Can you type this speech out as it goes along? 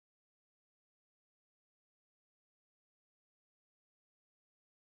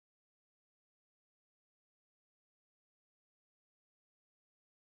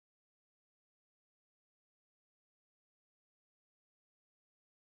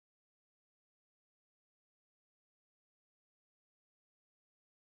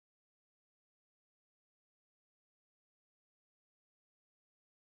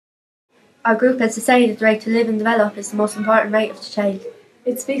Our group has decided the right to live and develop is the most important right of the child.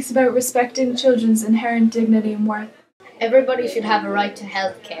 It speaks about respecting children's inherent dignity and worth. Everybody should have a right to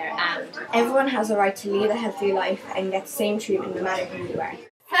health care and everyone has a right to lead a healthy life and get the same treatment no matter who you are.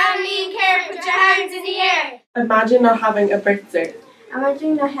 Family and care, put your hands in the air. Imagine not having a birth cert.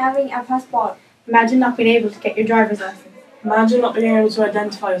 Imagine not having a passport. Imagine not being able to get your driver's license. Imagine not being able to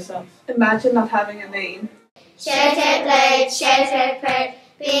identify yourself. Imagine not having a name. Shelter play,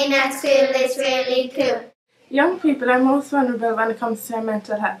 being at school is really cool. Young people are most vulnerable when it comes to their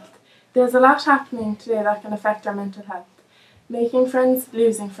mental health. There's a lot happening today that can affect our mental health. Making friends,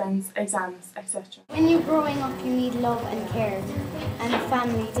 losing friends, exams, etc. When you're growing up, you need love and care and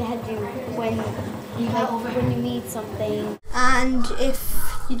family to help you when you need something. And if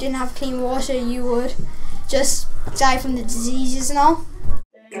you didn't have clean water, you would just die from the diseases and all.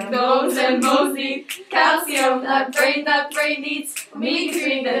 Bones and bones need calcium, that brain needs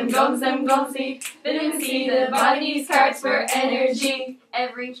omega-3, them guns need vitamin C, the body needs carbs for energy.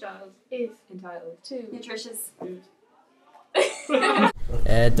 Every child is entitled to nutritious food.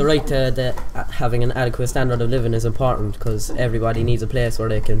 The right to having an adequate standard of living is important because everybody needs a place where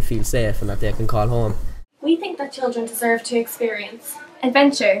they can feel safe and that they can call home. We think that children deserve to experience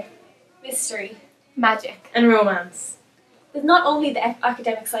adventure, mystery, magic, and romance. With not only the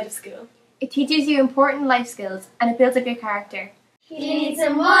academic side of school. It teaches you important life skills and it builds up your character. You need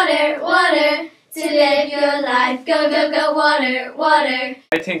some water to live your life. Go, water.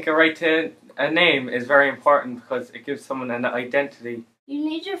 I think a right to a name is very important because it gives someone an identity. You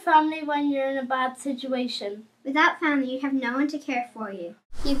need your family when you're in a bad situation. Without family, you have no one to care for you.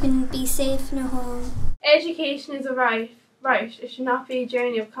 You can be safe in a home. Education is a right. It should not be a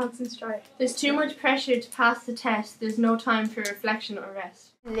journey of constant strife. There's too much pressure to pass the test. There's no time for reflection or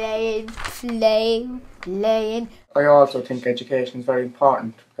rest. Playing. I also think education is very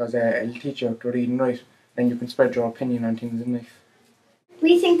important because it'll teach you how to read and write, and you can spread your opinion on things in life.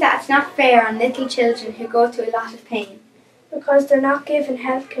 We think that it's not fair on little children who go through a lot of pain because they're not given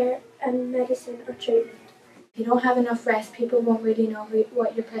healthcare and medicine or treatment. If you don't have enough rest, people won't really know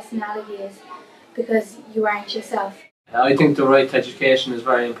what your personality is because you aren't yourself. I think the right to education is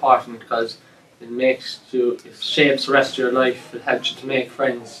very important because it shapes the rest of your life. It helps you to make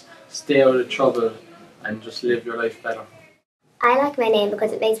friends, stay out of trouble, and just live your life better. I like my name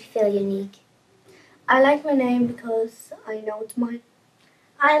because it makes me feel unique. I like my name because I know it's mine.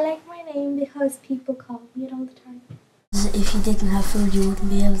 I like my name because people call me it all the time. If you didn't have food, you wouldn't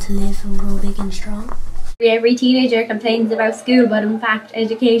be able to live and grow big and strong. Every teenager complains about school, but in fact,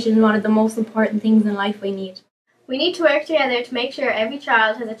 education is one of the most important things in life we need. We need to work together to make sure every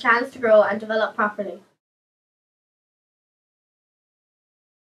child has a chance to grow and develop properly.